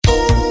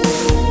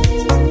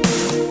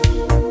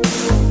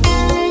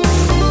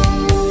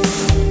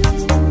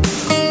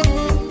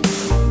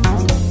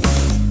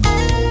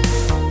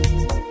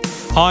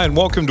Hi and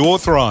welcome to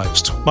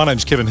Authorised. My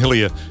name's Kevin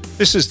Hillier.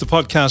 This is the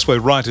podcast where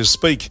writers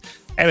speak.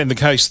 And in the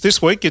case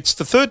this week, it's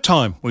the third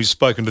time we've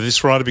spoken to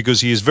this writer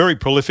because he is very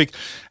prolific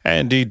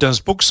and he does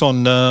books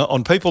on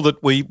people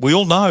that we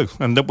all know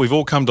and that we've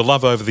all come to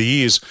love over the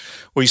years.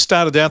 We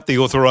started out the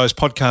Authorised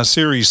podcast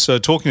series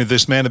talking to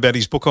this man about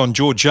his book on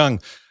George Young,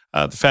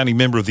 the founding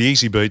member of the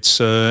Easy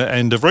Beats,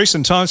 and of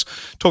recent times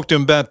talked to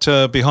him about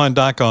Behind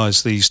Dark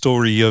Eyes, the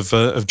story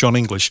of John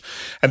English.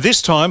 And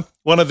this time,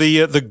 one of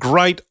the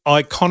great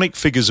iconic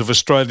figures of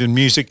Australian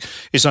music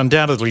is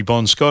undoubtedly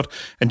Bon Scott,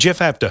 and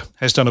Geoff Apter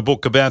has done a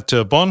book about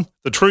Bon,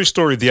 the true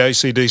story of the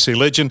AC/DC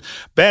legend,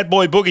 Bad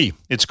Boy Boogie,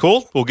 it's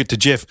called. We'll get to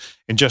Geoff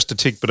in just a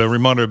tick, but a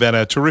reminder about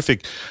our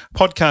terrific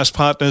podcast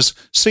partners,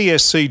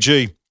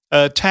 CSCG.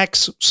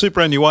 Tax,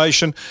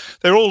 superannuation,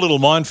 they're all little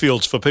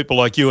minefields for people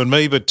like you and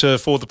me, but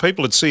for the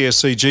people at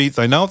CSCG,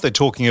 they know what they're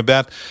talking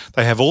about.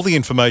 They have all the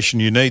information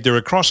you need. They're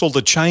across all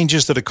the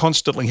changes that are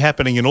constantly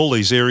happening in all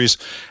these areas,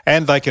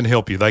 and they can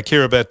help you. They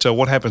care about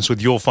what happens with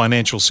your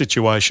financial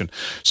situation.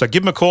 So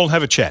give them a call,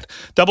 have a chat.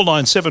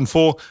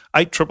 9974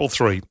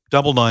 8333,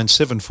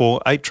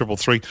 9974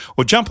 8333,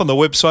 or jump on the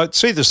website,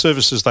 see the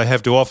services they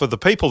have to offer, the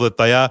people that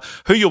they are,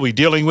 who you'll be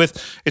dealing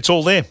with. It's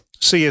all there,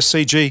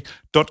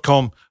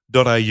 cscg.com.au.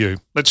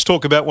 Let's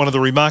talk about one of the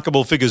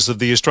remarkable figures of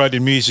the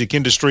Australian music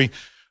industry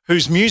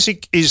whose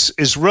music is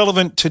as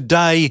relevant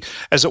today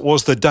as it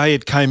was the day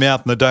it came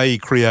out and the day he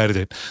created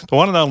it. The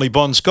one and only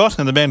Bon Scott,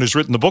 and the man who's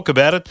written the book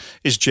about it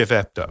is Geoff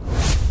Apter.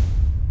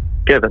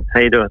 Kevin,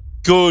 how you doing?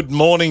 Good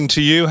morning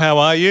to you. How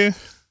are you?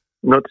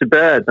 Not too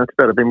bad. I've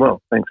been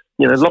well, thanks.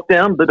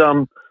 Lockdown, but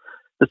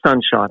the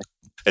sun's shining.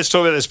 Let's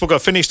talk about this book. I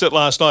finished it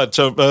last night.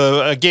 So,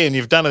 again,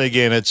 you've done it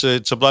again. It's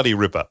a bloody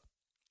ripper.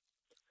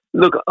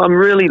 Look, I'm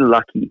really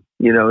lucky,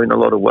 in a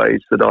lot of ways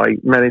that I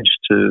managed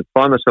to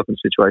find myself in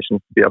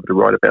situations to be able to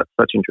write about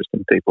such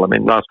interesting people. I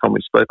mean, last time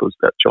we spoke was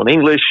about John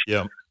English.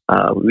 Yeah.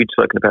 We'd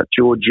spoken about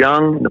George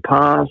Young in the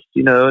past,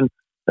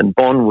 and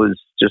Bon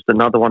was just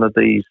another one of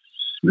these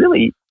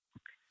really,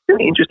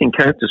 really interesting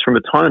characters from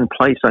a time and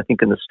place, I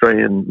think, in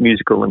Australian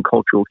musical and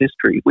cultural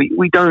history.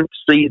 We don't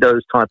see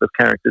those type of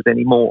characters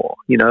anymore,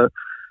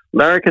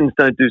 Larrikins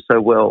don't do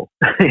so well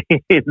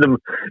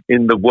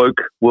in the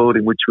woke world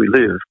in which we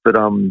live. But,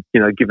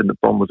 given that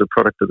Bon was a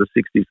product of the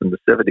 60s and the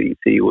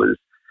 70s,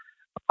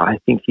 I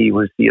think he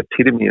was the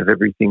epitome of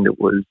everything that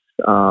was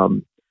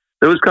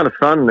kind of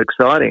fun and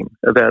exciting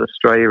about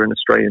Australia and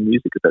Australian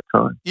music at that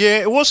time. Yeah,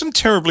 it wasn't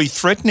terribly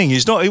threatening.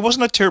 He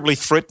wasn't a terribly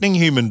threatening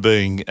human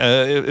being.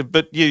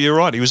 But yeah, you're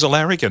right. He was a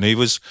larrikin.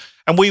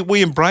 And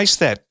we embrace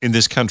that in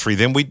this country.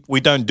 Then we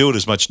don't do it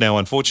as much now,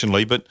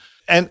 unfortunately. But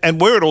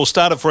and where it all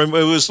started for him,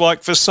 it was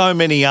like for so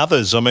many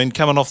others. I mean,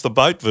 coming off the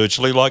boat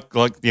virtually, like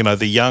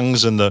the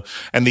Youngs and the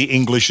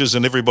Englishes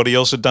and everybody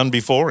else had done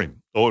before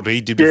him, or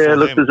he did before them.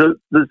 Yeah, look,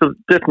 there's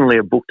definitely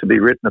a book to be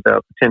written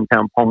about the £10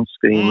 POM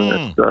scheme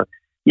and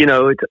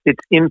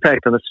its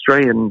impact on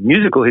Australian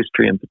musical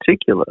history in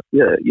particular.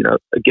 Yeah,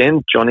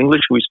 again, John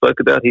English, we spoke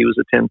about, he was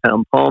a £10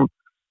 POM.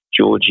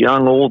 George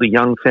Young, all the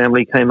Young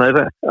family came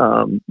over.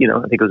 I think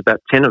it was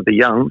about 10 of the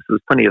Youngs. There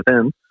was plenty of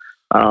them,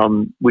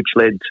 which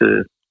led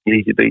to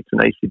Easy Beats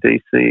and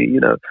AC/DC,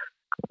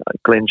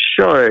 Glenn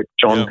Shorrock,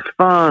 John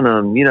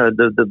Farnham,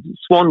 the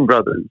Swan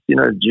brothers,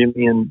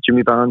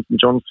 Jimmy Barnes and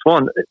John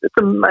Swan. It's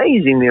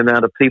amazing the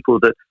amount of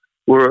people that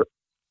were,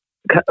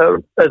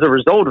 as a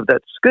result of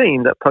that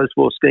scheme, that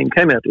post-war scheme,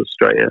 came out to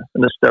Australia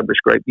and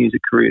established great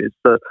music careers.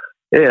 So,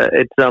 yeah,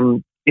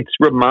 it's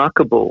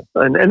remarkable.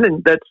 And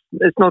then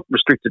it's not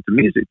restricted to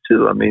music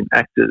too. I mean,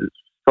 actors,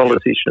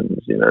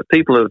 politicians,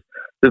 people have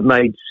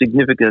made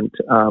significant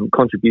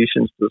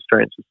contributions to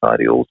Australian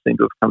society all seem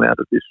to have come out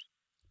of this.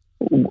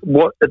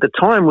 What at the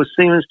time was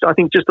seen as, I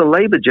think, just a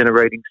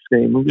labour-generating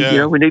scheme.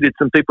 Yeah. We needed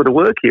some people to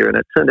work here, and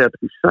it turned out to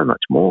be so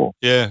much more.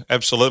 Yeah,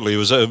 absolutely. It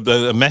was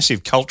a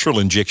massive cultural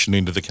injection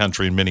into the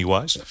country in many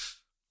ways.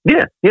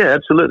 Yeah,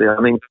 absolutely.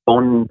 I mean,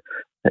 Bon,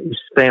 his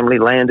family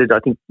landed, I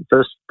think the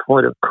first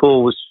point of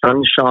call was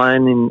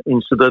Sunshine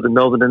in suburban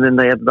Melbourne, and then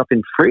they ended up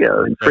in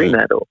Freo, in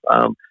Fremantle,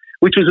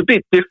 which was a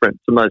bit different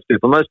to most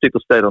people. Most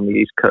people stayed on the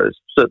East Coast.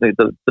 Certainly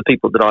the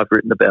people that I've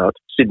written about,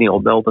 Sydney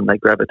or Melbourne, they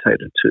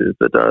gravitated to.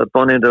 But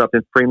Bon ended up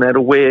in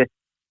Fremantle, where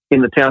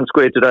in the town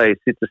square today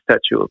sits a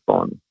statue of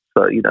Bon.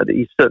 So,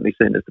 he's certainly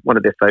seen as one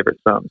of their favourite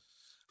sons.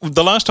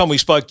 The last time we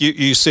spoke,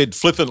 you said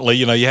flippantly,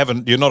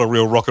 you're not a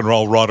real rock and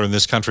roll writer in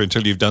this country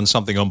until you've done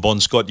something on Bon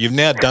Scott. You've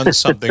now done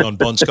something on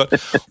Bon Scott.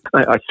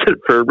 I said it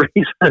for a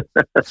reason.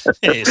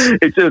 Yes.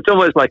 It's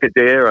almost like a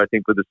dare, I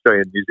think, with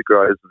Australian music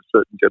writers of a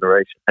certain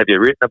generation. Have you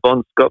written a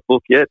Bon Scott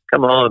book yet?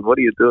 Come on, what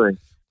are you doing?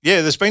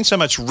 Yeah, there's been so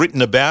much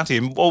written about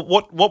him. Well,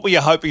 what were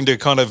you hoping to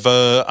kind of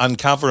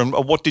uncover, and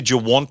what did you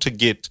want to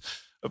get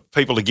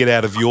people to get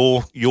out of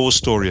your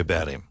story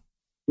about him?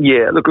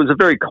 Yeah, look, it was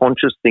a very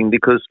conscious thing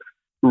because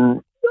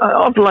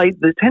of late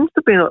there tends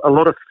to be a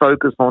lot of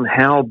focus on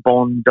how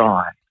Bon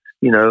died.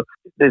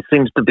 There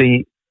seems to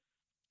be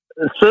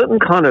a certain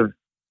kind of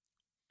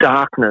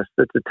darkness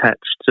that's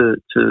attached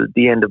to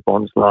the end of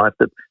Bon's life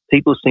that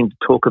people seem to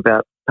talk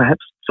about,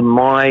 perhaps to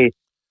my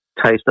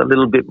taste a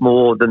little bit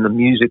more than the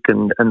music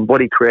and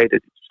what he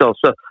created itself.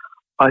 So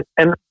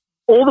and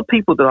all the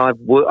people that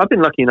I've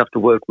been lucky enough to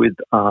work with,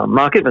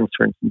 Mark Evans,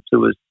 for instance, who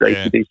was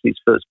AC/DC's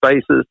first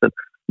bassist, and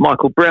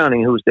Michael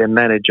Browning, who was their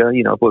manager.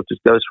 I've worked as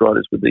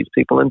ghostwriters with these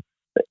people, and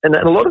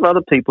a lot of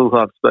other people who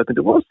I've spoken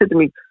to all said to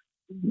me,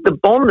 the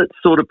Bon that's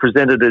sort of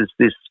presented as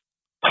this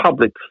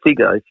public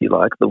figure, if you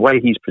like, the way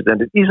he's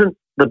presented, isn't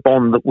the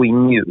Bon that we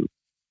knew.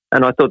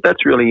 And I thought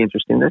that's really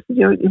interesting. They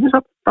said, he was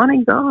a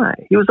funny guy.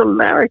 He was a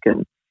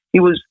larrikin. It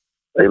was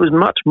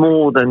much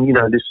more than,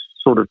 this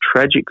sort of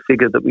tragic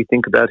figure that we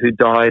think about who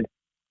died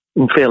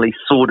in fairly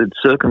sordid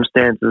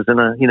circumstances in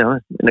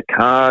a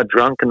car,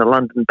 drunk in a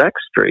London back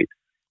street.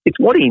 It's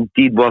what he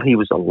did while he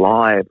was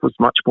alive was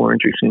much more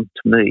interesting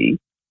to me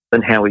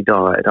than how he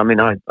died. I mean,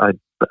 I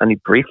only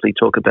briefly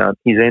talk about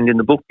his end in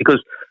the book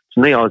because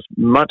to me I was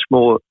much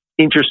more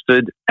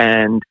interested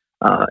and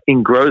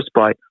engrossed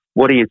by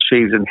what he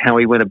achieved and how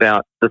he went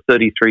about the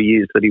 33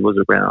 years that he was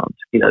around.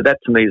 That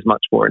to me is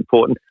much more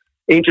important.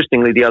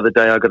 Interestingly, the other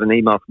day I got an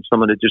email from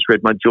someone who just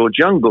read my George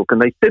Young book,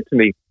 and they said to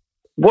me,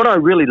 what I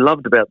really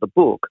loved about the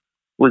book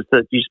was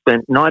that you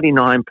spent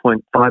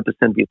 99.5%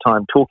 of your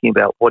time talking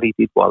about what he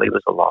did while he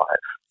was alive.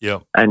 Yeah.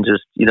 And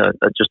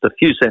just a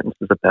few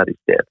sentences about his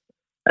death.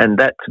 And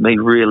that to me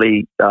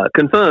really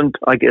confirmed,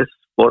 I guess,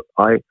 what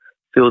I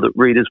feel that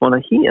readers want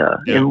to hear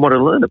and want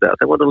to learn about.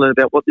 They want to learn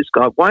about what this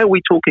guy, why are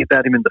we talking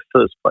about him in the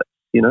first place,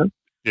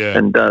 Yeah.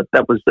 And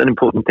that was an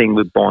important thing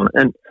with Bon.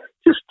 And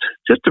just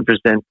to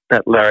present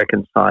that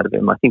larrikin side of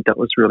him, I think that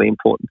was really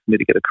important for me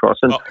to get across.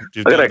 And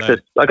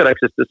I got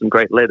access to some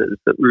great letters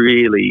that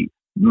really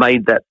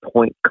made that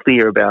point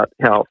clear about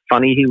how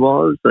funny he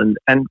was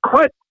and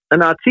quite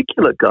an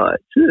articulate guy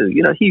too.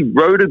 He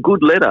wrote a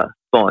good letter,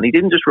 Bon. He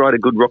didn't just write a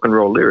good rock and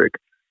roll lyric,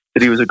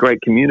 but he was a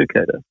great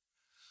communicator.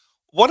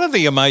 One of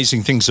the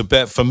amazing things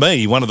for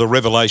me, one of the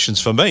revelations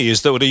for me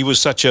is that he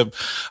was such a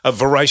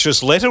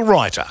voracious letter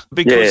writer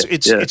because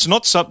it's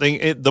not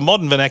something, the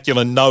modern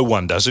vernacular, no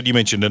one does it. You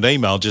mentioned an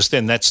email just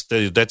then,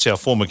 that's our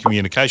form of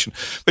communication.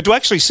 But to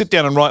actually sit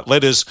down and write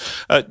letters,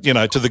 to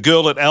the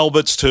girl at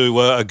Albert's, to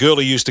a girl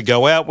he used to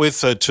go out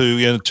with,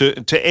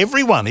 to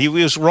everyone. He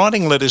was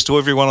writing letters to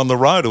everyone on the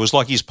road. It was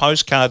like his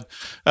postcard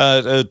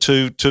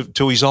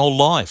to his whole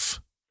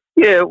life.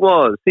 Yeah, it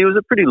was. He was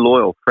a pretty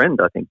loyal friend,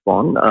 I think,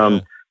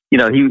 Bon.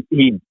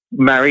 He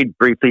married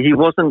briefly. He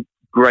wasn't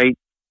great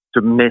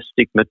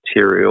domestic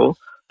material,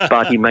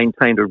 but he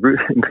maintained a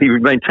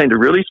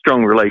really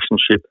strong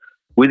relationship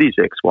with his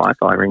ex-wife,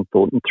 Irene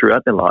Thornton,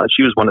 throughout their lives.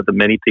 She was one of the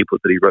many people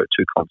that he wrote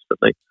to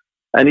constantly.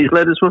 And his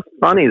letters were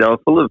funny. They were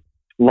full of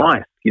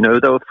life. They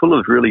were full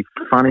of really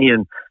funny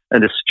and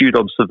astute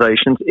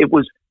observations. It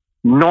was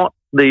not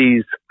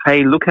these,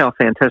 hey, look how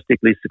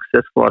fantastically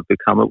successful I've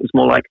become. It was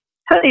more like,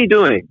 how are you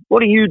doing?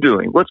 What are you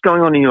doing? What's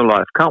going on in your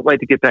life? Can't wait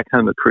to get back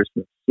home at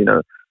Christmas,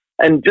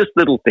 And just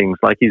little things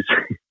like his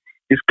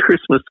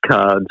Christmas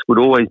cards would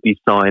always be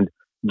signed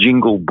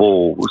Jingle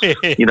Balls.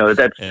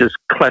 That's just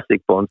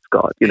classic Bon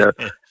Scott,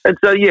 And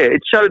so,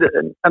 it showed it.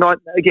 And I,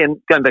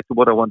 again, going back to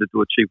what I wanted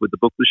to achieve with the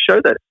book was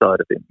show that side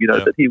of him,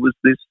 that he was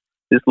this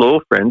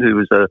loyal friend who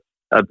was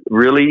a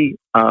really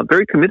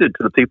very committed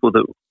to the people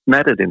that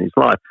mattered in his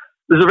life.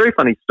 There's a very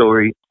funny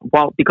story.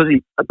 Because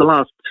the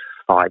last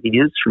 5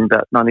 years, from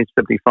about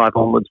 1975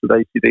 onwards with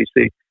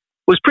AC/DC,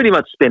 was pretty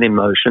much spent in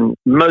motion,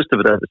 most of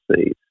it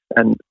overseas.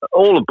 And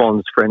all of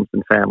Bon's friends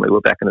and family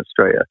were back in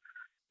Australia.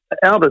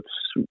 Albert's,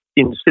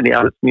 in Sydney,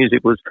 Albert's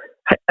Music was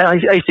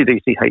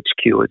AC/DC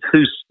HQ.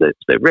 It's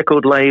their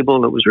record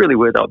label. It was really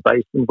where they were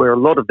based and where a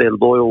lot of their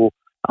loyal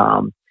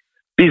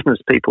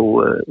business people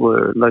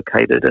were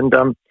located. And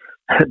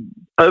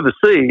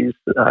overseas,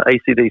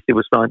 AC/DC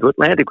was signed to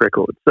Atlantic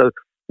Records. So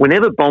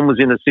whenever Bon was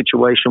in a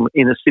situation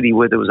in a city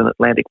where there was an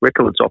Atlantic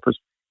Records office,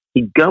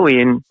 he'd go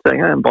in, say,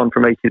 hey, I'm Bon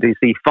from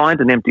AC/DC,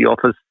 find an empty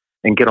office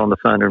and get on the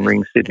phone and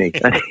ring Sydney.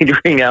 And he'd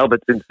ring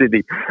Albert's in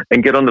Sydney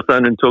and get on the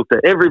phone and talk to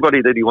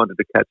everybody that he wanted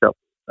to catch up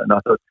with. And I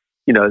thought,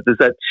 there's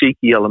that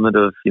cheeky element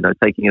of,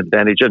 taking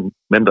advantage. And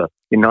remember,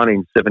 in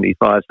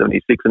 1975,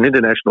 76, an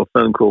international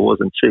phone call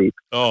wasn't cheap.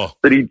 Oh.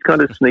 But he'd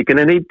kind of sneak in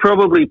and he'd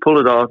probably pull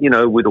it off,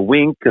 with a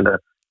wink and a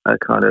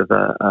kind of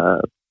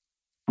a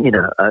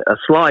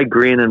sly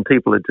grin, and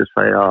people would just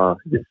say, oh,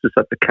 this is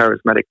such a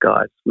charismatic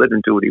guy. Let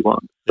him do what he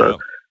wants. So,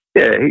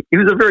 he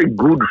was a very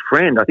good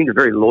friend. I think a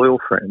very loyal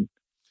friend.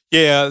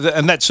 Yeah,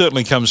 and that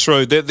certainly comes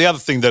through. The other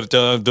thing that,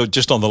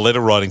 just on the letter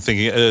writing thing,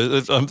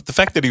 the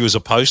fact that he was a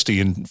postie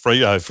in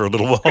Freo for a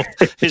little while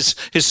is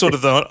sort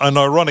of an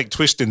ironic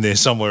twist in there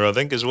somewhere, I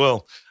think, as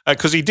well.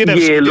 Because he did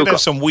have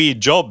some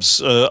weird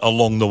jobs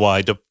along the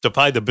way to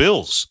pay the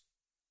bills.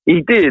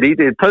 He did.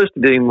 Postie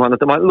being one of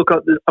them. I've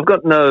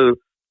got no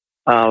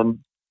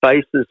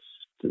basis,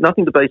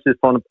 nothing to base this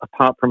on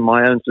apart from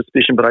my own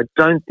suspicion, but I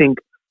don't think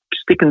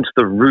sticking to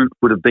the route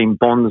would have been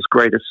Bon's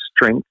greatest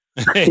strength.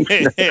 But he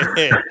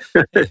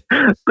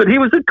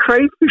was a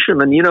crayfish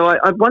fisherman.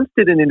 I once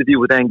did an interview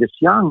with Angus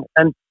Young,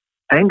 and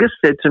Angus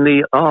said to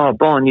me, oh,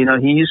 Bon,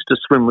 he used to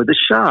swim with the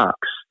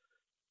sharks.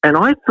 And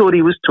I thought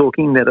he was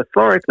talking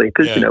metaphorically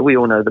because, we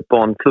all know that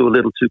Bon flew a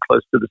little too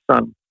close to the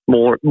sun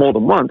more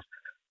than once.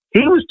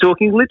 He was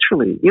talking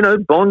literally.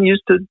 Bon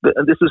used to,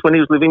 this is when he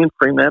was living in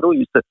Fremantle,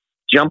 used to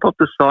jump off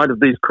the side of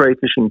these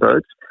crayfishing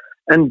boats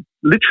and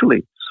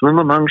literally swim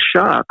among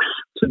sharks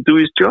to do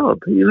his job.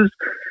 He was,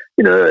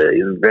 he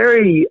was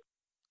very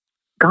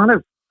kind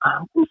of,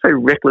 I wouldn't say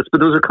reckless, but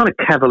there was a kind of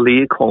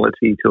cavalier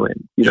quality to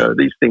him,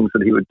 these things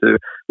that he would do,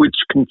 which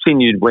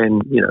continued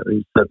when,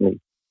 he suddenly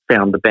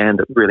found the band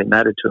that really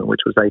mattered to him,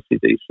 which was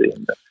AC/DC,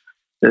 and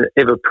the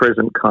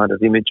ever-present kind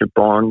of image of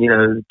Bon,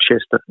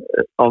 chest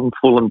on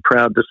full and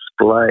proud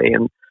display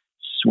and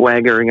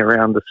swaggering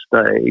around the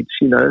stage.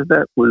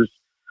 That was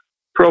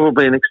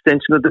probably an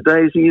extension of the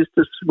days he used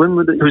to swim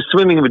with. He was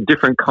swimming with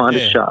different kind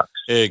of sharks.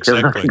 Yeah,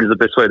 exactly. I think is the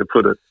best way to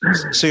put it.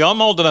 See,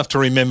 I'm old enough to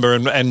remember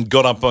and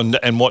got up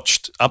and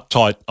watched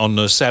Uptight on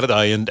a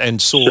Saturday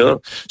and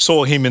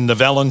saw him in the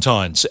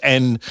Valentines.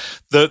 And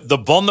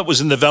the Bon that was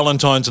in the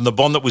Valentines and the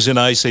Bon that was in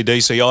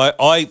AC/DC,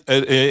 I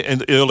in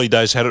the early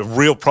days had a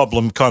real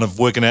problem kind of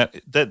working out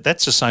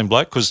that's the same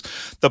bloke, because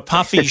the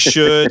puffy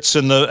shirts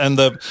and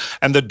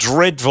the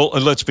dreadful,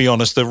 let's be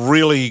honest, the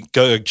really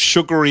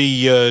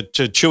sugary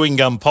chewing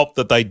gum pop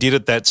that they did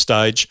at that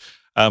stage.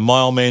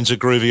 My Old Man's a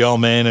Groovy Old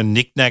Man and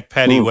Knick Knack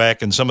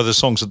Paddywhack and some of the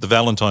songs that the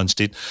Valentines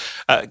did.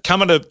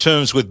 Coming to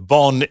terms with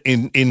Bon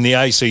in the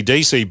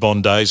AC/DC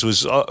Bon days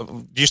was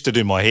used to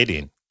do my head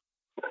in.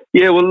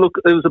 Yeah, well, look,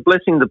 it was a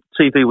blessing the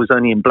TV was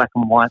only in black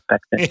and white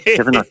back then,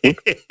 Kevin, I think.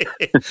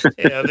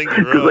 Yeah, I think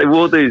you're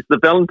right. Because the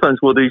Valentines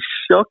wore these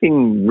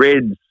shocking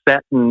red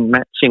satin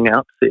matching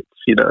outfits,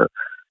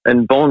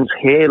 and Bon's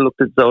hair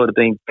looked as though it had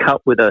been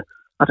cut with a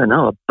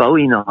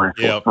Bowie knife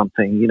or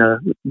something,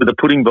 with a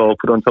pudding bowl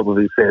put on top of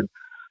his head.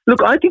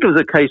 Look, I think it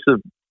was a case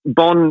of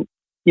Bon,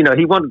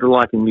 he wanted to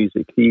life in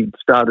music. He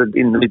started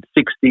in the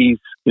mid-60s,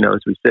 as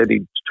we said,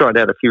 he tried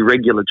out a few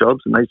regular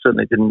jobs and they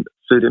certainly didn't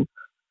suit him.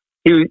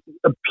 He was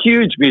a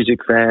huge music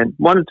fan,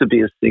 wanted to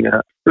be a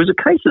singer. It was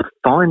a case of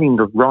finding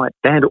the right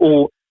band,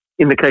 or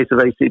in the case of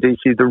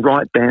AC/DC, the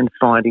right band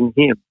finding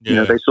him.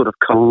 Yeah. They sort of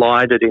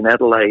collided in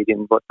Adelaide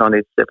in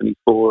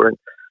 1974, and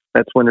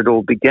that's when it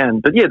all began.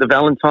 But yeah, the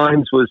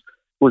Valentines was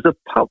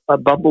a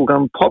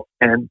bubblegum pop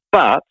band.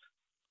 But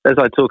as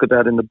I talk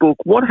about in the book,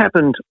 what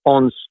happened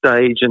on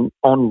stage and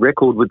on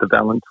record with the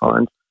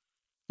Valentines,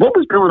 what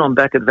was going on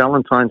back at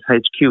Valentine's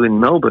HQ in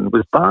Melbourne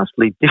was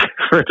vastly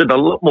different and a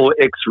lot more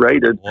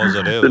X-rated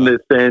than their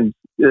fans.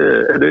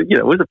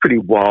 It was a pretty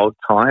wild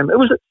time.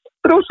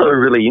 But also a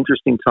really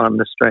interesting time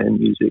in Australian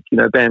music.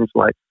 Bands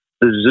like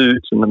the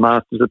Zoots and the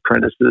Masters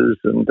Apprentices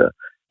and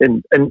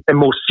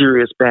more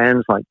serious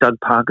bands like Doug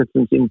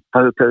Parkinson's In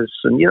Focus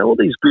and, all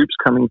these groups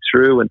coming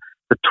through, and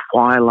the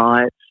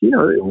Twilights.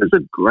 It was a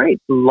great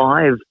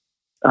live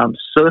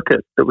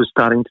circuit that was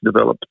starting to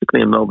develop,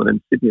 particularly in Melbourne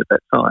and Sydney at that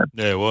time.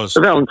 Yeah, it was.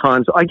 The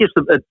Valentines, I guess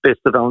at best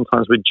the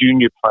Valentines were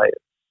junior players.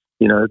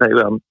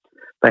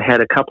 They had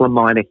a couple of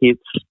minor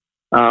hits.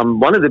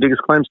 One of the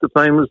biggest claims to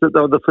fame was that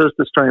they were the first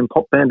Australian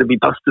pop band to be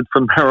busted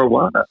for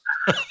marijuana.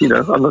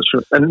 I'm not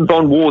sure. And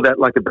Bon wore that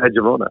like a badge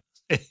of honour.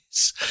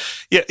 Yes.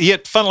 Yeah,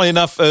 yet funnily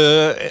enough,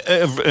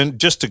 and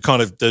just to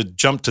kind of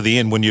jump to the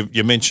end when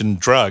you mentioned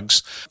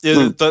drugs,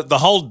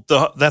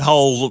 that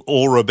whole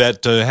aura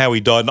about how he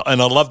died,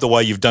 and I love the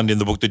way you've done it in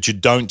the book that you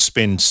don't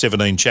spend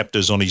 17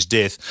 chapters on his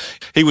death.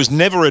 He was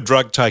never a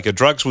drug taker.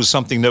 Drugs was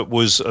something that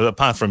was,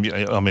 apart from,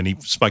 he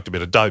smoked a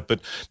bit of dope, but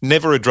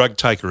never a drug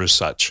taker as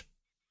such.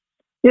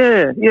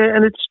 Yeah,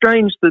 and it's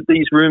strange that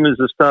these rumours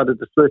have started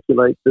to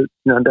circulate that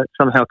that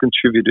somehow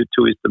contributed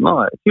to his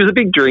demise. He was a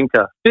big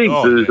drinker, big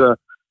boozer,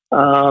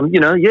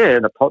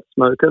 and a pot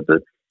smoker,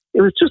 but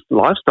it was just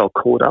lifestyle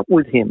caught up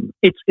with him.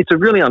 It's a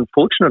really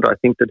unfortunate, I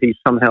think, that he's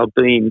somehow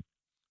been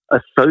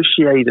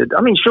associated.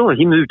 I mean, sure,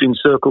 he moved in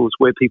circles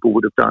where people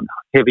would have done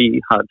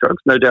heavy, hard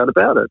drugs, no doubt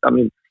about it. I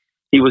mean,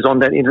 he was on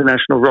that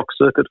international rock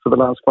circuit for the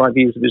last 5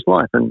 years of his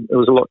life, and there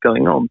was a lot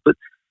going on. But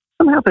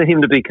somehow for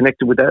him to be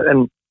connected with that,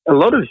 and a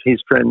lot of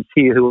his friends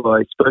here who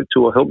I spoke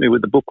to or helped me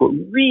with the book were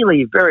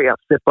really very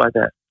upset by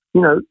that.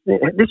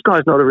 This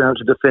guy's not around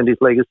to defend his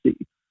legacy.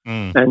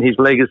 And his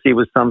legacy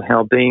was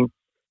somehow being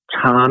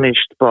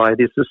tarnished by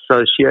this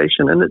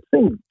association. And it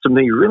seemed to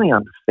me really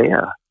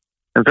unfair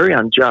and very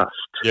unjust.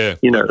 Yeah,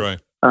 right.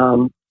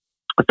 So,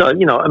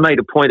 I made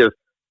a point of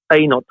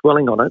A, not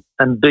dwelling on it,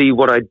 and B,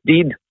 what I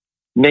did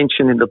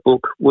mention in the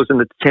book was an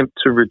attempt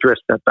to redress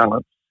that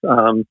balance.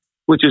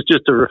 Which is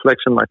just a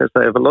reflection, like I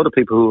say, of a lot of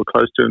people who were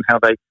close to him,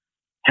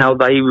 how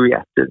they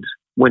reacted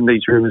when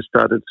these rumours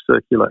started to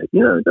circulate.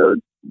 They were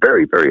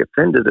very, very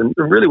offended and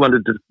really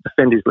wanted to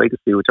defend his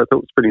legacy, which I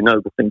thought was a pretty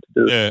noble thing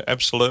to do. Yeah,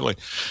 absolutely.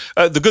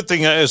 The good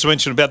thing, as I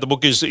mentioned about the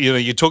book, is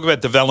you talk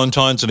about the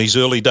Valentines and his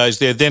early days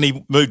there. Then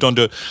he moved on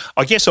to,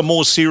 I guess, a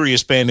more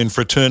serious band in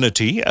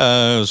Fraternity,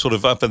 sort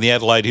of up in the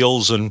Adelaide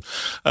Hills, and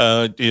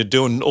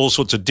doing all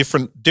sorts of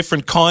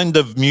different kind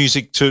of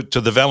music to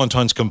the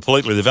Valentines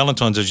completely. The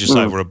Valentines, as you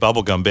say, were a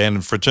bubblegum band,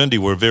 and Fraternity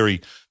were a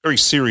very, very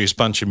serious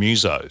bunch of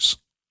musos.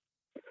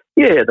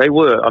 Yeah, they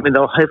were. I mean, they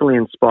were heavily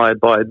inspired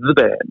by the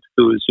band,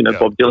 who was,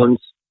 Bob Dylan's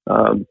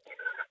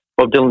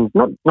Bob Dylan,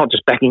 not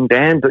just backing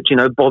band, but,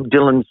 Bob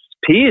Dylan's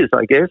peers,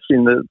 I guess,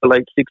 in the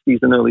late 60s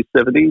and early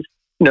 70s.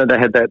 They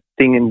had that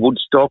thing in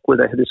Woodstock where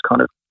they had this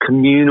kind of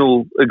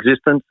communal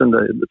existence, and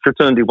the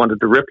fraternity wanted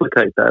to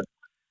replicate that.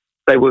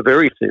 They were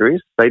very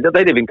serious.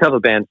 They'd even cover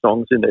band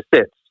songs in their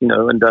sets,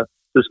 and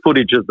there's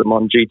footage of them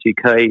on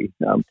GTK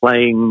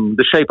playing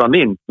The Shape I'm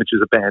In, which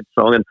is a band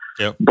song, and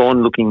yep.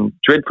 Bon looking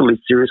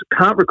dreadfully serious.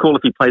 Can't recall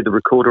if he played the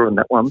recorder on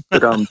that one,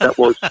 but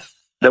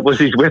that was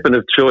his weapon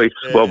of choice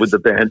while with the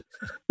band.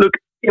 Look,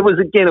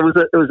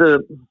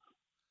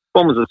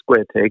 Bon was a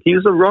square peg. He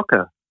was a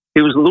rocker.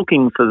 He was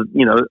looking for,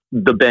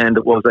 the band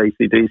that was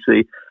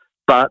AC/DC,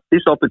 but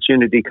this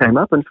opportunity came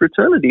up, and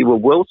fraternity were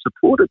well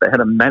supported. They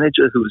had a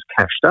manager who was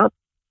cashed up,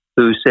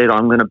 who said,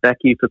 I'm going to back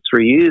you for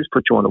 3 years,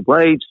 put you on a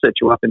wage, set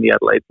you up in the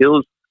Adelaide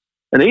Hills.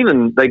 And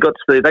even they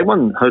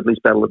won Hoadley's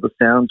Battle of the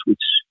Sounds,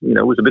 which,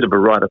 was a bit of a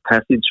rite of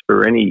passage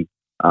for any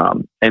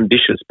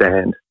ambitious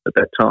band at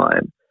that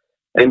time.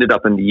 Ended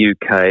up in the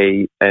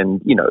UK,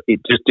 and,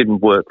 it just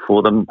didn't work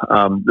for them.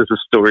 There's a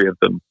story of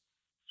them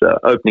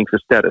opening for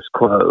Status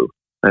Quo,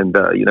 and,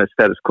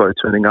 Status Quo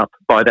turning up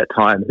by that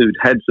time, who'd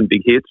had some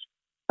big hits,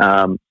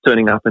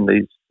 turning up in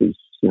these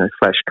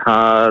flash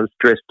cars,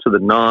 dressed to the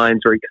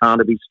nines, very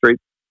Carnaby Street,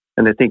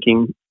 and they're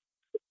thinking,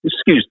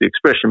 excuse the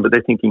expression, but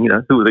they're thinking,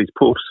 who are these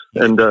puffs?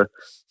 And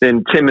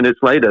then 10 minutes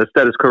later,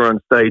 Status Quo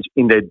on stage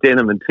in their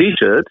denim and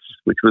T-shirts,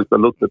 which was the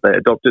look that they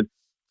adopted,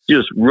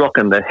 just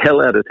rocking the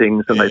hell out of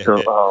things, and they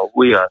thought, oh,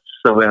 we are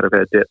so out of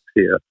our depth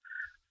here.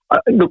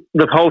 Look,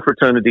 the whole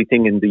fraternity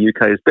thing in the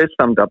UK is best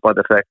summed up by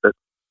the fact that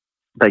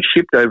they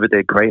shipped over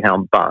their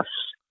Greyhound bus,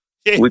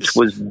 which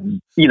was,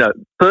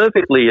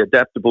 perfectly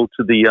adaptable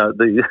to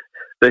the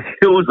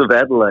hills of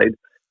Adelaide.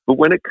 But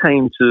when it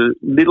came to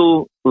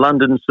little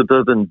London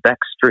suburban back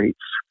streets,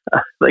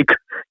 they'd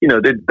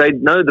know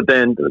the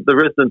band. The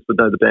residents would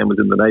know the band was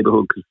in the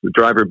neighbourhood because the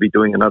driver would be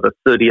doing another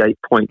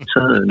 38-point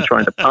turn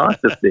trying to pass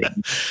the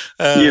thing.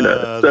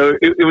 So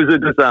it was a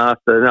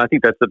disaster, and I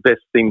think that's the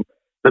best thing.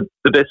 The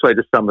best way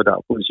to sum it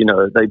up was,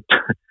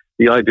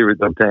 the idea of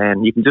the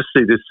band. You can just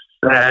see this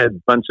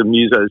sad bunch of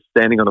musos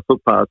standing on a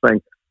footpath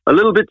saying, a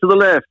little bit to the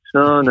left.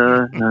 No.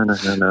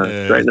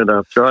 Straighten it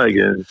up. Try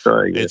again.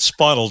 It's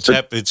Spinal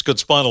Tap. It's got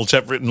Spinal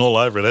Tap written all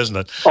over it, hasn't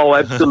it? Oh,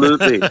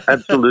 absolutely.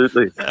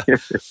 Absolutely.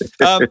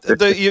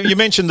 You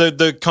mentioned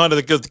the kind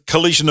of the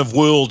collision of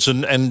worlds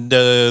and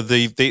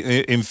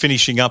the in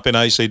finishing up in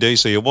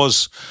AC/DC. It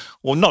was,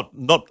 well, not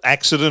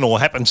accident or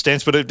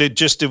happenstance, but it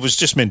was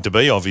just meant to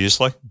be,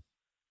 obviously.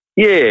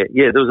 Yeah.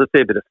 There was a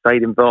fair bit of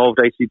fate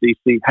involved.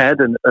 AC/DC had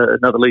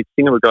another lead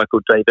singer, a guy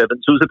called Dave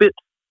Evans, who was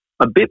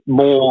a bit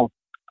more,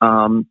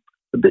 a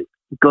bit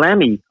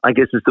glammy, I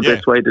guess is the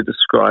best way to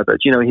describe it.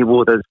 He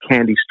wore those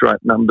candy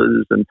stripe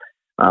numbers, and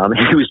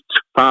he was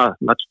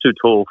much too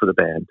tall for the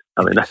band.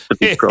 I mean, that's the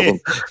big problem.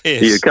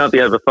 Yes. You can't be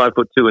over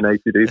 5'2" in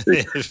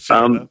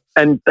AC/DC.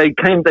 And they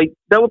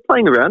were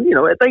playing around.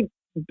 They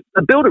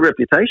built a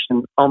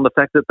reputation on the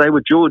fact that they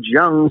were George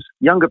Young's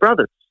younger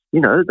brothers.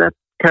 That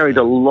carried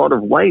a lot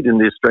of weight in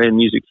the Australian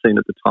music scene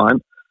at the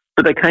time.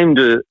 But they came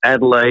to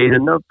Adelaide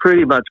and they were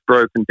pretty much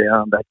broken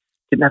down. They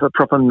didn't have a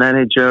proper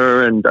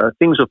manager, and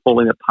things were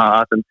falling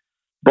apart. And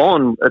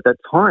Bon, at that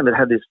time,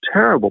 had this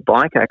terrible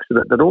bike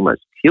accident that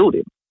almost killed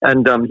him.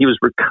 And he was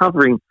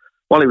recovering.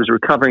 While he was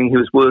recovering, he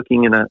was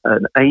working in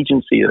an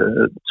agency,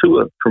 a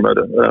tour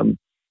promoter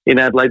in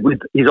Adelaide with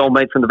his old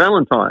mate from the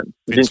Valentines,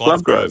 Vince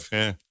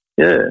Lovegrove.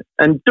 Yeah,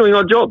 and doing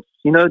odd jobs,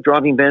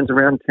 driving vans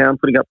around town,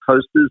 putting up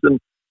posters. And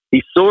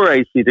he saw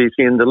AC/DC,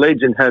 and the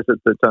legend has it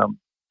that,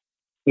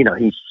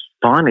 he's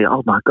finally,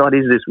 oh my God,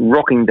 is this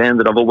rocking band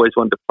that I've always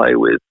wanted to play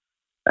with.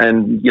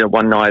 And,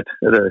 one night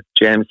at a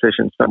jam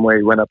session somewhere,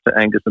 he went up to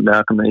Angus and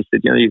Malcolm and he said,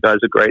 you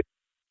guys are great,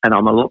 and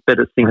I'm a lot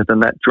better singer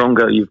than that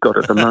drongo you've got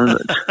at the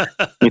moment.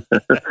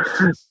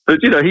 But,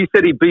 he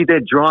said he'd be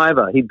their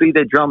driver, he'd be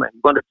their drummer. He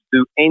wanted to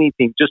do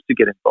anything just to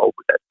get involved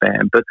with that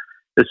band. But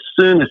as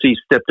soon as he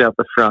stepped out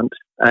the front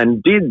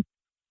and did,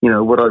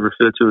 what I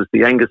refer to as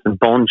the Angus and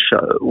Bon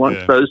show,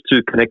 once those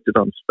two connected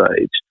on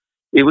stage,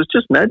 it was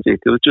just magic.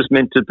 It was just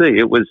meant to be.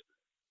 It was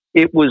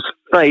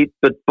fate,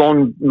 but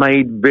Bon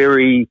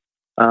was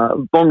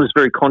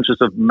very conscious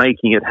of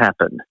making it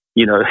happen.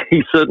 He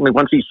certainly,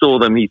 once he saw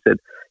them, he said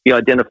he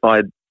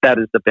identified that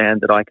as the band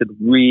that I could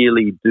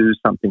really do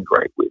something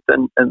great with,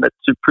 and that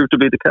proved to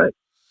be the case.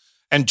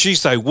 And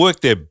geez, they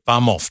worked their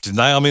bum off, didn't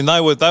they? I mean,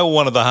 they were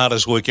one of the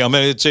hardest working. I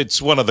mean,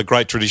 it's one of the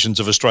great traditions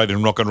of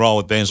Australian rock and roll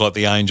with bands like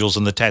the Angels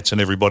and the Tats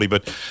and everybody,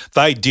 but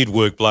they did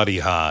work bloody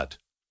hard.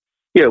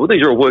 Yeah, well,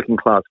 these are all working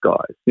class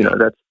guys.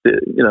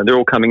 They're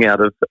all coming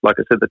out of, like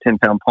I said, the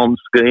 10-pound pom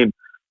scheme.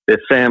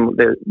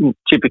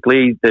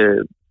 Typically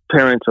their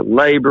parents are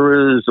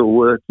labourers or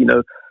work,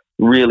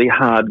 really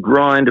hard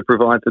grind to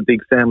provide for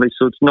big families.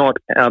 So it's not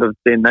out of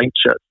their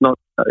nature.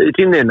 It's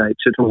in their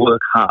nature to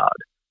work hard.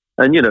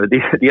 And,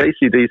 the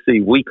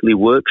AC/DC weekly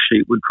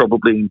worksheet would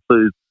probably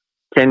include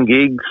 10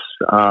 gigs,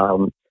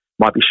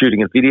 might be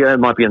shooting a video,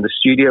 might be in the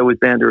studio with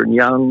Bander and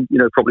Young,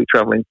 probably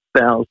travelling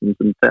thousands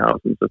and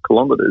thousands of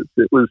kilometres.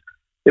 It was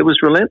it was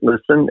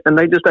relentless, and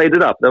they just ate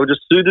it up. They were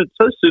just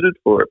so suited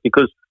for it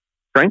because,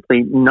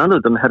 frankly, none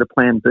of them had a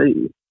plan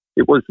B.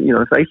 It was,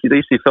 if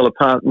AC/DC fell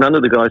apart, none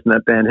of the guys in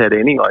that band had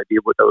any idea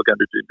what they were going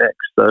to do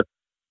next. So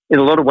in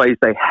a lot of ways,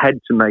 they had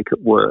to make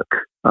it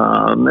work.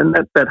 And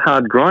that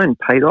hard grind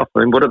paid off. I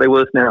mean, what are they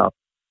worth now?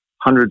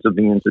 Hundreds of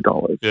millions of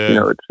dollars.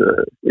 Yeah.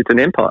 It's an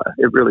empire.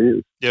 It really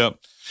is. Yeah.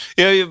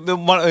 Yeah,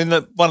 one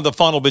of the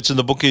final bits in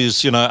the book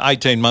is,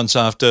 18 months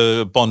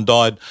after Bon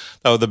died,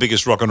 they were the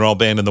biggest rock and roll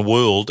band in the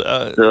world.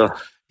 Do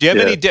you have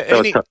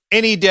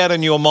any doubt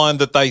in your mind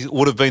that they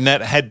would have been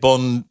that had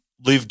Bon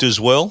lived as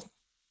well?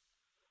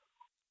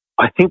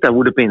 I think they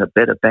would have been a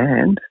better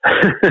band.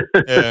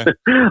 Yeah.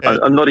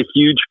 I'm not a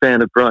huge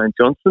fan of Brian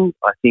Johnson.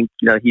 I think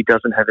he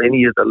doesn't have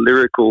any of the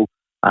lyrical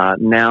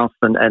nous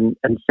and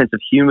sense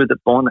of humour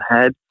that Bon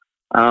had,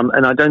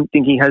 and I don't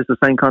think he has the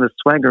same kind of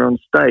swagger on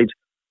stage.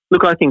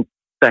 Look, I think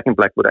Back in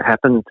Black would have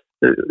happened.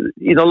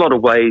 In a lot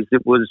of ways,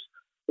 it was,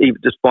 even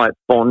despite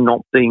Bon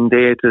not being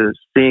there to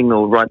sing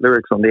or write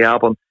lyrics on the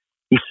album,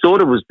 he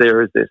sort of was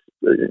there as this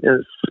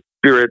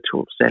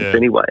spiritual sense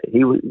anyway.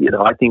 He was,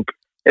 I think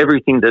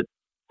everything that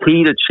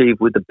he'd achieved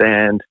with the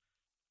band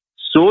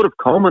sort of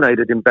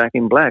culminated in Back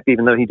in Black,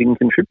 even though he didn't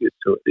contribute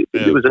to it.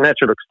 It was a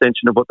natural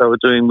extension of what they were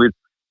doing with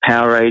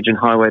Power Age and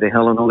Highway to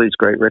Hell and all these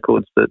great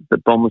records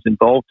that Bon was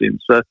involved in.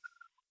 So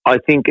I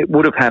think it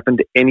would have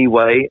happened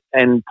anyway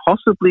and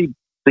possibly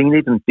been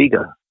even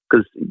bigger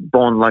because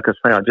Bon, like I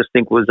say, I just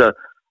think was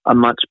a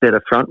much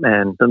better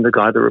frontman than the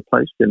guy that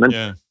replaced him.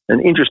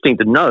 And interesting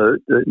to note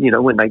that,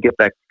 when they get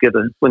back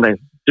together, when they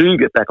do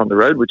get back on the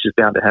road, which is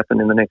bound to happen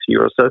in the next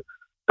year or so,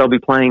 they'll be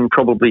playing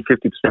probably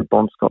 50%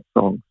 Bon Scott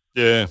songs.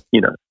 Yeah.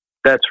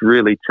 That's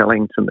really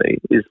telling to me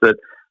is that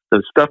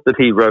the stuff that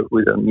he wrote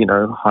with them,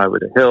 Highway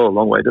to Hell,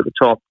 Long Way to the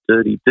Top,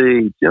 Dirty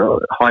Deeds,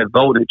 High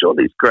Voltage, all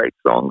these great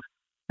songs,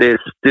 they're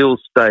still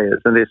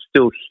stayers and they're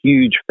still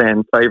huge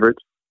fan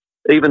favourites,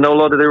 even though a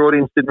lot of their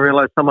audience didn't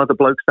realise some other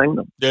bloke sang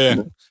them.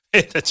 Yeah.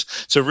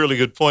 That's a really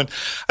good point.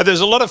 There's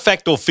a lot of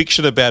fact or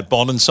fiction about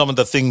Bon and some of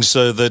the things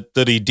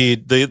that he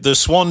did. The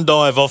swan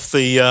dive off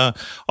the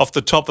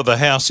top of the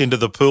house into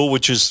the pool,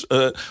 which is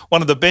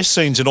one of the best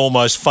scenes in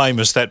Almost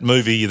Famous, that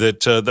movie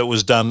that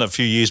was done a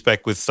few years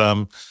back with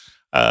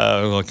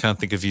I can't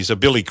think of his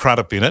Billy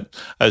Crudup in it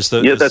as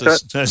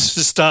the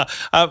star.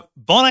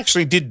 Bon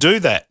actually did do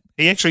that.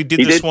 He actually did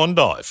the swan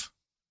dive.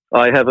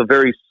 I have a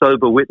very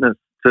sober witness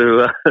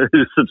who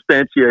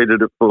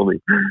substantiated it for me.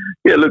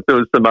 Yeah, look, there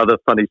was some other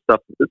funny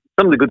stuff.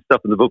 Some of the good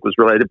stuff in the book was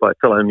related by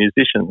fellow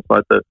musicians,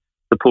 like the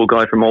poor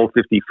guy from Old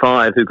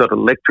 55 who got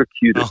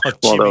electrocuted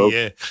while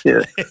they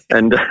were,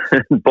 and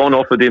Bon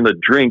offered him a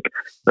drink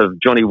of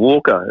Johnny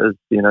Walker as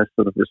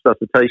sort of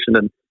resuscitation.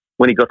 And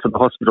when he got to the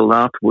hospital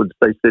afterwards,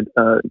 they said,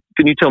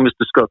 "Can you tell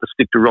Mr. Scott to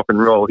stick to rock and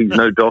roll? He's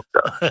no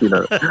doctor."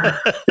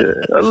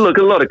 Look,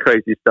 a lot of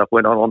crazy stuff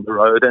went on the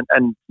road,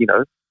 and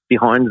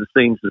behind the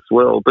scenes as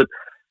well. But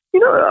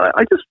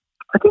I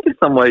think in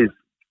some ways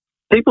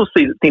people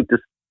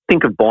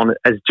think of Bon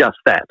as just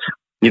that.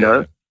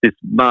 This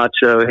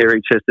macho,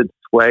 hairy-chested,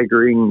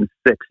 swaggering,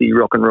 sexy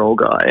rock and roll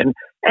guy,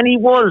 and he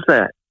was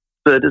that.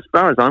 But as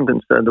far as I'm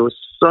concerned, there were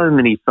so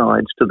many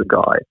sides to the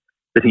guy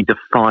that he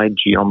defied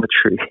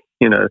geometry.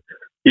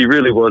 He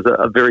really was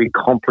a very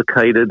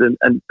complicated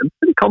and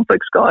pretty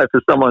complex guy for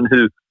someone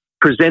who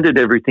presented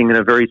everything in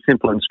a very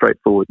simple and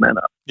straightforward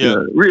manner. Yeah.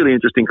 Really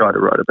interesting guy to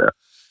write about.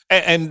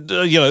 And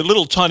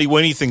little tiny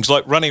weeny things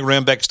like running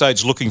around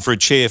backstage looking for a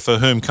chair for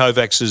Herm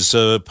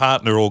Kovacs's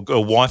partner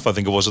or wife, I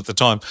think it was at the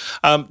time,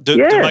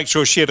 to make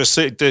sure she had a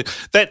seat.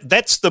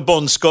 That's the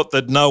Bon Scott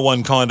that no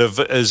one kind of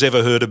has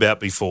ever heard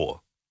about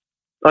before.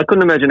 I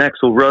couldn't imagine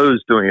Axl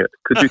Rose doing it.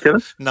 Could you,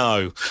 Kevin?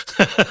 No.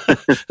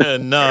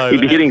 No.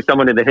 He'd be hitting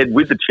someone in the head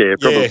with the chair,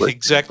 probably. Yeah,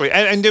 exactly.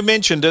 And you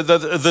mentioned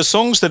the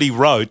songs that he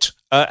wrote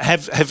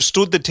have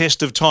stood the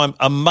test of time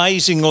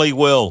amazingly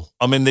well.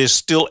 I mean, there's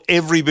still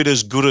every bit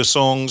as good as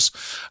songs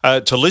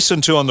to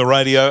listen to on the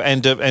radio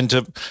and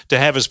to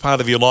have as part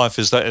of your life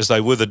as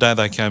they were the day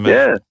they came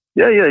out.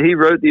 Yeah. He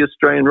wrote the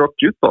Australian Rock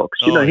Jukebox.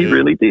 He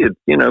really did.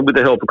 With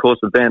the help, of course,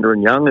 of Vander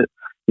and Young.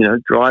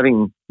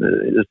 Driving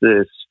as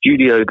their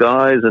studio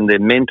guys and their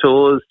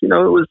mentors.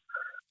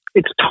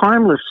 It's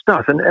timeless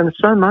stuff, and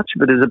so much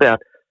of it is about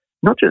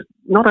not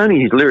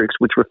only his lyrics,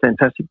 which were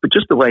fantastic, but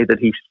just the way that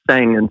he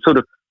sang and sort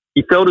of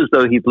he felt as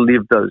though he'd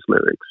lived those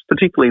lyrics,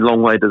 particularly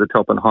Long Way to the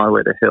Top and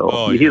Highway to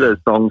Hell. You hear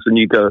those songs and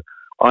you go,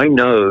 I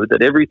know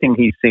that everything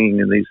he's singing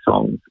in these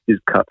songs is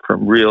cut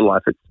from real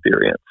life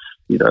experience,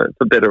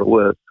 for better or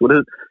worse. What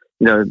is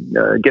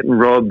getting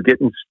robbed,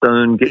 getting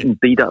stoned, getting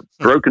beat up,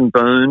 broken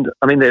boned.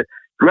 I mean, they're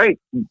great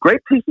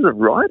pieces of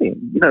writing,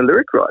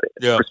 lyric writing.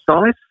 It's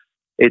precise,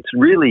 it's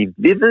really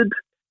vivid,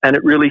 and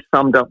it really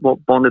summed up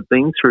what Bon had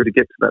been through to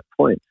get to that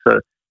point. So,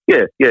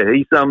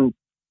 he's,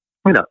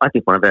 I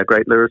think one of our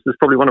great lyricists,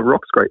 probably one of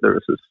rock's great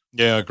lyricists.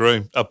 Yeah, I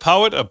agree. A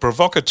poet, a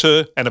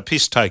provocateur, and a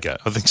piss taker.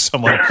 I think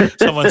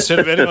someone said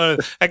of anyone.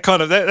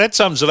 That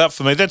sums it up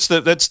for me. That's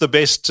the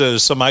best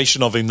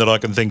summation of him that I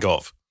can think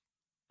of.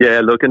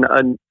 Yeah, look,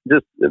 and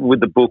just with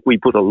the book, we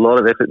put a lot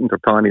of effort into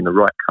finding the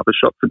right cover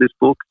shot for this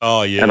book.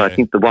 Oh, yeah. And I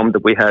think the one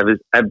that we have is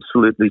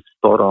absolutely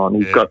spot on.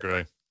 He's got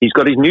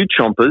his new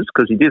chompers,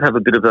 because he did have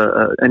a bit of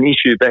an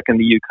issue back in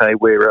the UK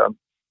where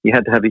he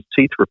had to have his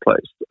teeth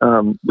replaced,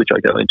 which I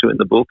go into in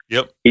the book.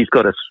 Yep. He's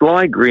got a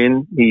sly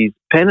grin. He's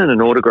penning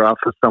an autograph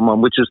for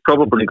someone, which has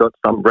probably got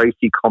some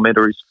racy comment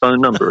or his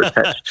phone number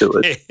attached to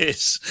it.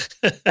 Yes.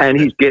 And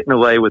he's getting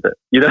away with it.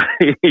 You know,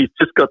 he's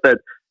just got that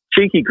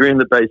cheeky grin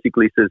that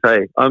basically says,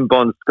 "Hey, I'm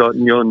Bon Scott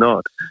and you're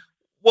not."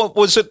 What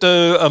was it?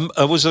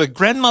 Was it a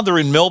grandmother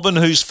in Melbourne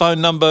whose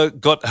phone number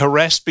got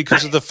harassed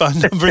because of the phone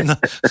number in the?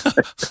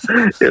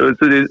 It was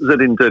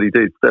in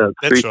 32.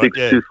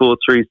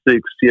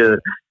 362436.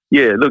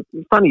 Yeah. Look,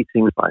 funny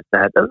things like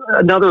that.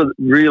 Another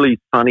really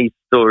funny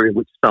story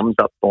which sums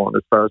up Bon,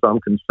 as far as I'm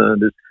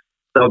concerned, is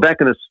they were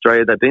back in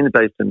Australia. They've been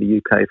based in the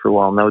UK for a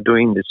while, and they were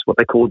doing this, what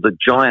they call the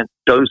Giant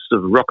Dose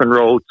of Rock and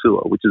Roll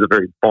tour, which is a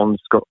very Bon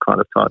Scott kind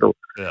of title.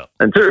 Yeah.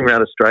 And touring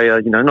around Australia,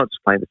 you know, not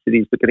just playing the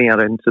cities, but getting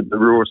out into the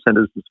rural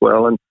centres as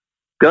well. And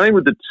going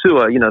with the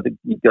tour, you know,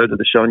 you go to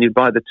the show and you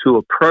buy the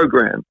tour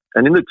program.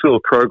 And in the tour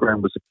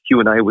program was a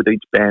Q&A with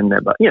each band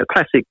member, you know,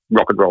 classic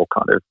rock and roll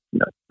kind of, you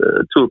know,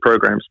 tour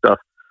program stuff.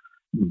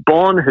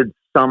 Bon had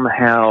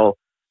somehow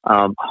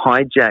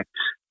hijacked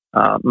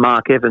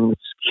Mark Evans'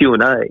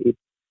 Q&A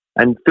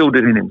and filled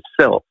it in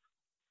himself.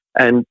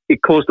 And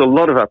it caused a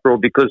lot of uproar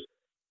because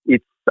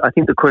I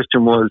think the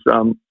question was,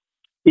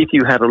 if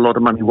you had a lot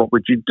of money, what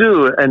would you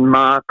do? And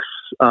Mark's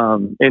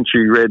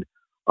entry read,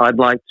 "I'd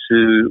like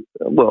to,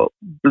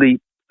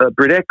 bleep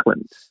Britt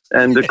Eklund."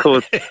 And of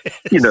course,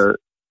 you know,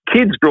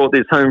 kids brought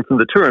this home from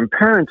the tour and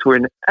parents were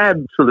in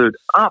absolute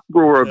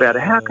uproar about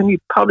it. How can you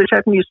publish?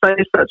 How can you say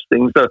such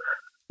things? So,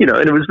 you know,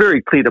 and it was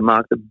very clear to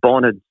Mark that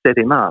Bon had set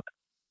him up.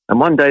 And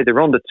one day they're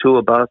on the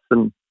tour bus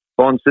and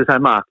Bon says, "Hey,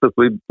 Mark, look,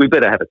 we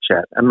better have a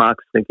chat." And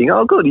Mark's thinking,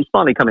 "Oh, good, he's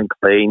finally coming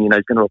clean. You know,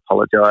 he's going to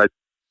apologise."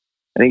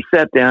 And he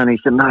sat down and he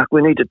said, "Mark,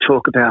 we need to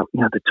talk about,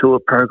 you know, the tour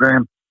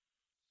program."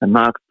 And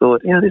Mark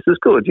thought, "Yeah, this is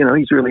good. You know,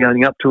 he's really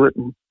owning up to it."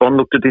 And Bon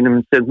looked at him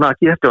and said, "Mark,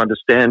 you have to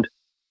understand,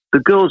 the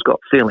girl's got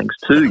feelings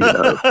too, you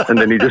know." And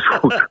then he just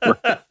walked away.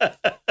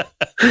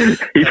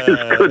 He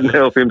just couldn't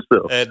help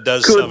himself. It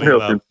does sum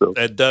him up.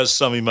 It does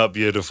sum him up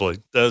beautifully.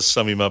 Does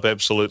sum him up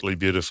absolutely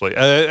beautifully.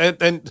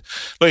 And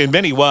look, in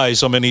many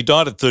ways, I mean, he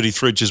died at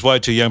 33, which is way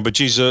too young. But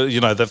geez, you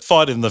know, the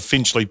fight in the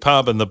Finchley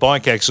pub and the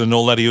bike accident and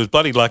all that, he was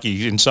bloody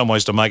lucky in some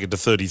ways to make it to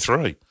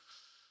 33.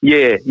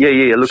 Yeah.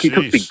 Look, he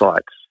took big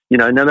bites. You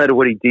know, no matter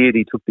what he did,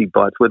 he took big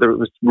bites, whether it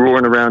was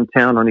roaring around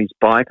town on his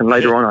bike and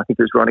later on, I think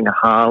he was riding a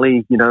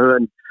Harley, you know,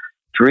 and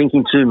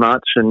drinking too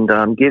much and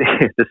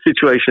getting the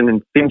situation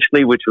in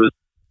Finchley, which was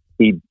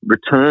he was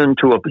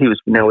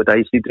now with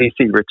AC/DC,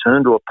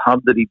 returned to a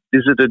pub that he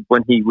visited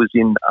when he was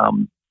in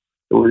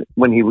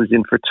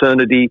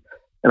fraternity.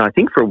 And I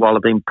think for a while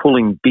had been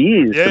pulling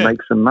beers to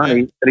make some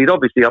money. And he'd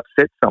obviously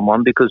upset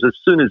someone because as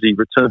soon as he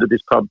returned to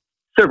this pub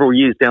several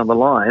years down the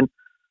line,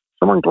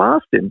 someone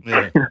glassed him,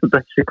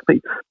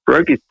 basically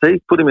broke his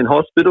teeth, put him in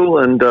hospital.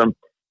 And, you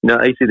know,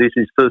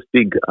 AC/DC's first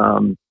big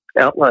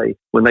outlay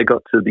when they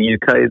got to the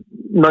UK.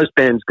 Most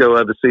bands go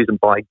overseas and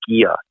buy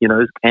gear, you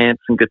know,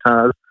 amps and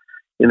guitars.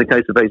 In the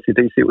case of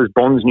AC/DC, it was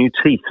Bon's new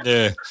teeth.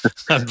 Yeah,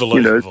 unbelievable.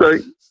 You know, so,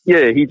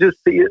 yeah,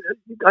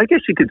 I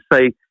guess you could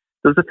say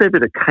there was a fair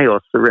bit of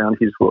chaos around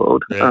his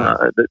world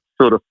that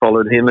sort of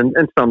followed him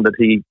and some that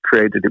he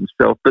created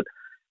himself. But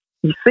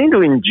he seemed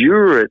to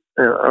endure it,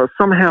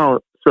 somehow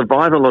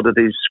survive a lot of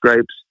these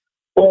scrapes,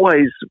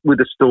 always with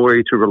a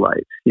story to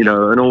relate, you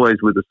know, and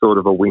always with a sort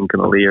of a wink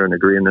and a leer and a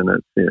grin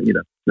and you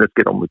know, let's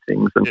get on with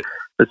things. And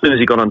as soon as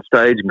he got on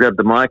stage and grabbed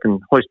the mic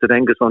and hoisted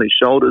Angus on his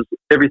shoulders,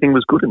 everything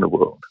was good in the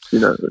world, you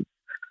know.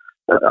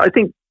 I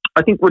think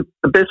what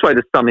the best way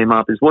to sum him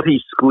up is what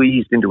he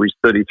squeezed into his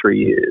 33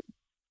 years.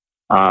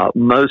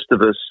 Most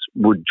of us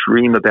would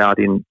dream about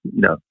in,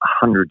 you know,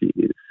 100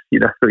 years. You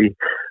know,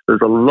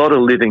 there's a lot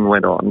of living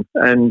went on,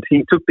 and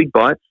he took big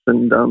bites,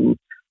 and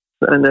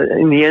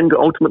in the end,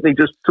 ultimately,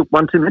 just took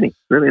one too many.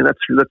 Really, and that's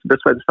the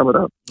best way to sum it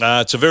up.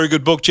 It's a very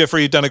good book,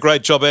 Jeffrey. You've done a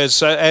great job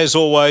as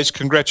always.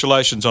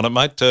 Congratulations on it,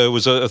 mate. It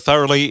was a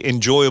thoroughly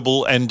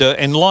enjoyable and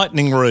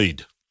enlightening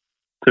read.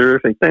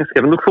 Terrific. Thanks,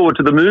 Kevin. Look forward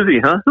to the movie,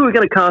 huh? Who are we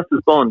going to cast as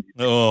Bond?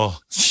 Oh,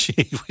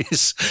 gee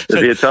whiz.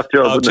 It'd be a tough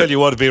job, I'll tell you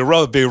what, it'd be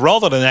a role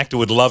that an actor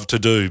would love to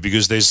do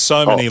because there's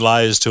so many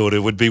layers to it. It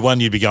would be one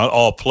you'd be going,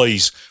 "Oh,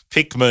 please,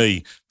 pick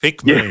me.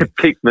 Yeah,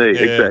 pick me,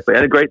 exactly.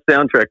 And a great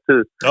soundtrack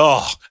too.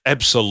 Oh,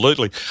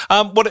 absolutely.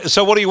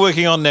 So what are you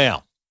working on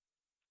now?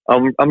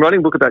 I'm writing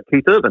a book about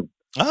Keith Urban.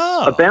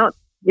 Oh. About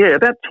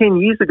 10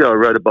 years ago, I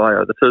wrote a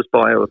bio, the first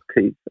bio of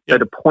Keith,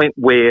 at a point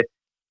where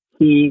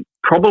he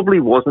probably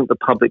wasn't the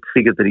public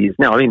figure that he is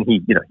now. I mean,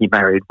 he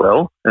married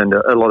well, and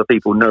a lot of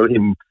people know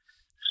him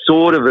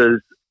sort of as,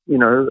 you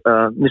know,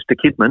 Mr.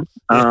 Kidman.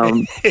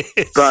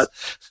 But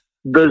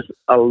there's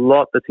a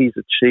lot that he's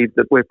achieved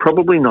that we're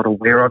probably not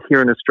aware of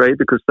here in Australia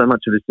because so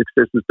much of his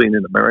success has been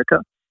in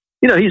America.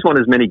 You know, he's won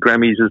as many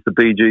Grammys as the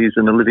Bee Gees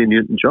and Olivia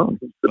Newton-John.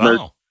 He's the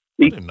most,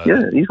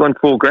 He's won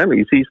 4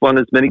 Grammys. He's won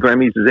as many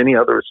Grammys as any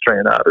other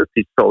Australian artist.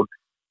 He's sold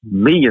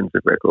millions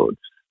of records.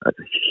 It's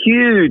a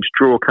huge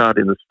draw card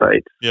in the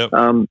States. Yep.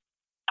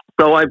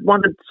 So I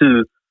wanted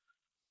to,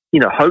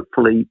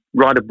 hopefully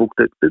write a book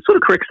that sort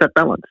of corrects that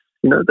balance,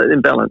 that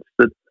imbalance,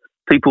 that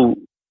people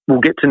will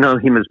get to know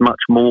him as much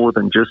more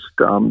than just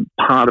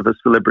part of a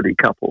celebrity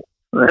couple.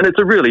 And it's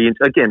a really,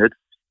 again, it's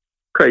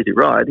crazy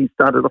ride. He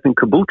started off in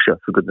Caboolture,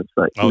 for goodness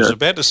sake. I was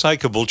about to say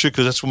Caboolture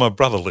because that's where my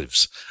brother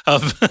lives.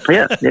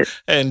 Yeah.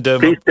 And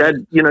Keith's dad,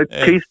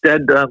 Keith's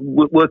dad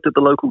worked at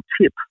the local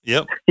Tip.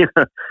 Yep.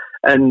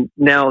 And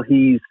now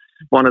he's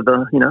one of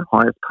the,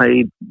 highest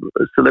paid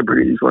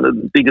celebrities, one of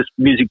the biggest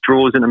music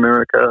draws in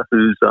America,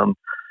 who's,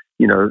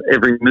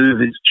 every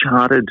move is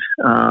charted,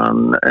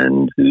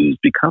 and who's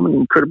become an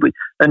incredibly,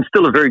 and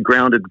still a very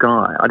grounded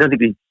guy.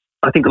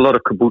 I think a lot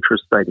of Caboolture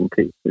stayed in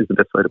Keith is the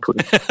best way to put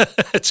it.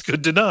 It's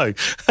good to know.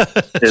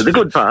 The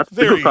good parts.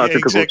 The good parts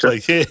of Caboolture.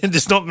 Exactly. Yeah,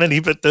 there's not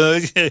many, but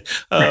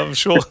I'm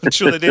sure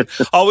they did.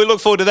 Oh, we look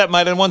forward to that,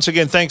 mate. And once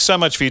again, thanks so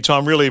much for your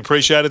time. Really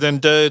appreciate it.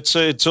 And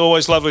it's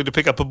always lovely to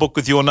pick up a book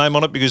with your name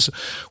on it because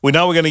we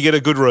know we're going to get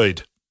a good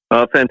read.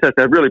 Oh, fantastic.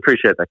 I really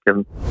appreciate that,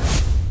 Kevin.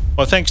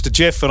 Well, thanks to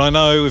Jeff, and I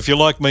know if you're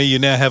like me, you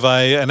now have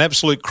an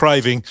absolute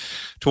craving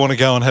to want to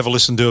go and have a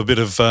listen to a bit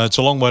of It's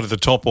a Long Way to the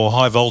Top or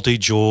High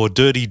Voltage or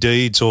Dirty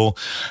Deeds or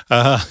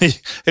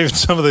even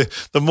some of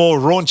the more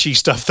raunchy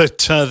stuff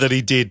that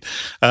he did.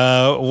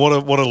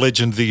 What a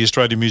legend, the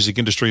Australian music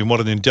industry, and what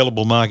an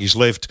indelible mark he's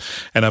left,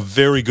 and a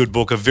very good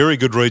book, a very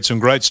good read, some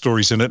great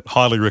stories in it.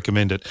 Highly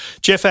recommend it.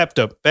 Jeff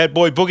Apter, Bad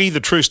Boy Boogie, the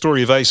true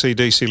story of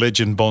AC/DC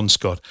legend Bon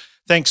Scott.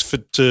 Thanks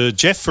to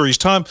Jeff for his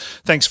time.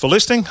 Thanks for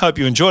listening. Hope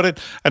you enjoyed it.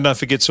 And don't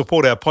forget,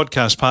 support our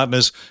podcast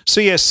partners,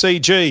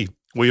 CSCG.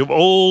 We've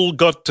all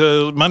got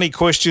money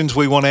questions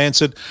we want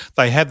answered.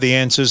 They have the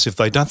answers. If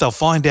they don't, they'll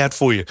find out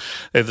for you.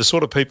 They're the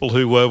sort of people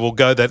who will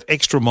go that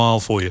extra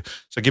mile for you.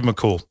 So give them a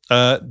call,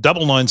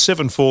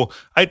 9974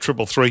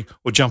 8333,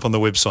 or jump on the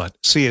website,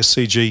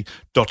 cscg.com.au.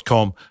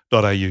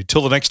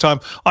 Till the next time,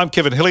 I'm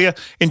Kevin Hillier.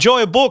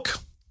 Enjoy a book.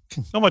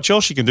 Not much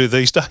else you can do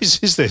these days,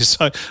 is there?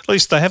 So at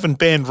least they haven't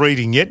banned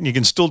reading yet, and you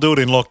can still do it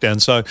in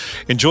lockdown. So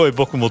enjoy a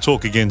book, and we'll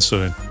talk again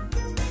soon.